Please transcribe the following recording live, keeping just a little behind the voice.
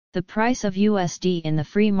The price of USD in the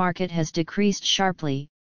free market has decreased sharply,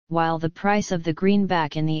 while the price of the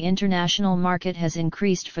greenback in the international market has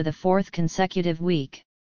increased for the fourth consecutive week.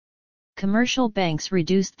 Commercial banks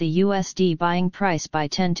reduced the USD buying price by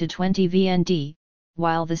 10 to 20 VND,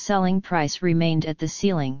 while the selling price remained at the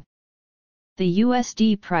ceiling. The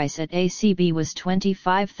USD price at ACB was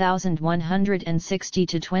 25,160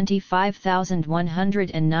 to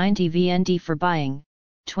 25,190 VND for buying,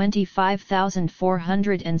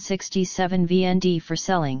 25,467 VND for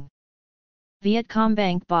selling.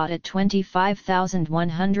 Vietcombank bought at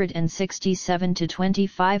 25,167 to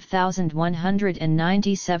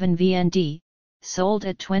 25,197 VND, sold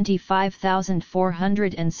at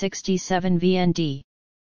 25,467 VND.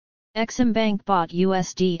 Exim Bank bought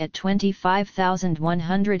USD at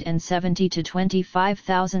 25,170 to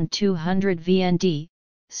 25,200 VND,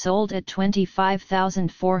 sold at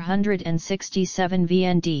 25,467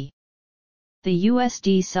 VND. The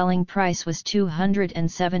USD selling price was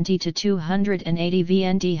 270 to 280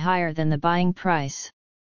 VND higher than the buying price.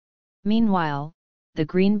 Meanwhile, the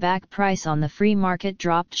greenback price on the free market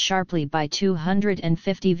dropped sharply by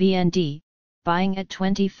 250 VND, buying at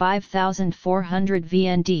 25,400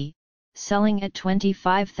 VND, selling at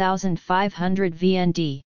 25,500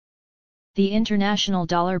 VND. The international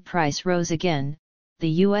dollar price rose again.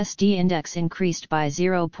 The USD index increased by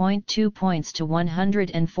 0.2 points to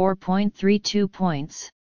 104.32 points.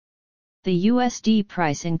 The USD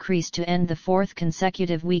price increased to end the fourth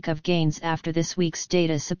consecutive week of gains after this week's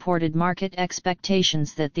data supported market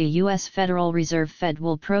expectations that the U.S. Federal Reserve Fed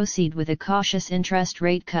will proceed with a cautious interest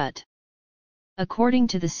rate cut. According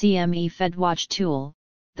to the CME FedWatch tool,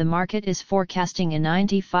 the market is forecasting a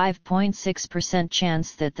 95.6%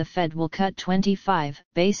 chance that the Fed will cut 25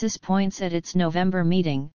 basis points at its November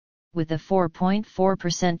meeting, with a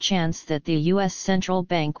 4.4% chance that the U.S. Central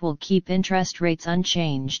Bank will keep interest rates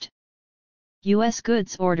unchanged. U.S.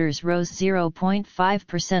 goods orders rose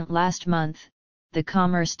 0.5% last month, the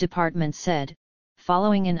Commerce Department said,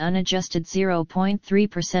 following an unadjusted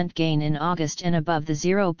 0.3% gain in August and above the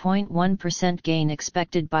 0.1% gain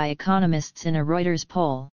expected by economists in a Reuters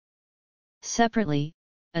poll. Separately,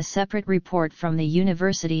 a separate report from the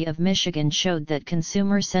University of Michigan showed that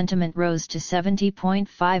consumer sentiment rose to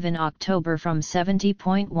 70.5 in October from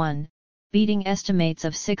 70.1, beating estimates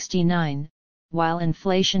of 69, while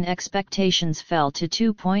inflation expectations fell to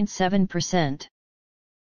 2.7%.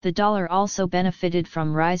 The dollar also benefited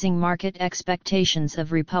from rising market expectations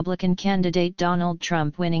of Republican candidate Donald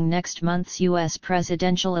Trump winning next month's U.S.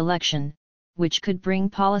 presidential election, which could bring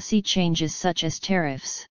policy changes such as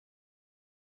tariffs.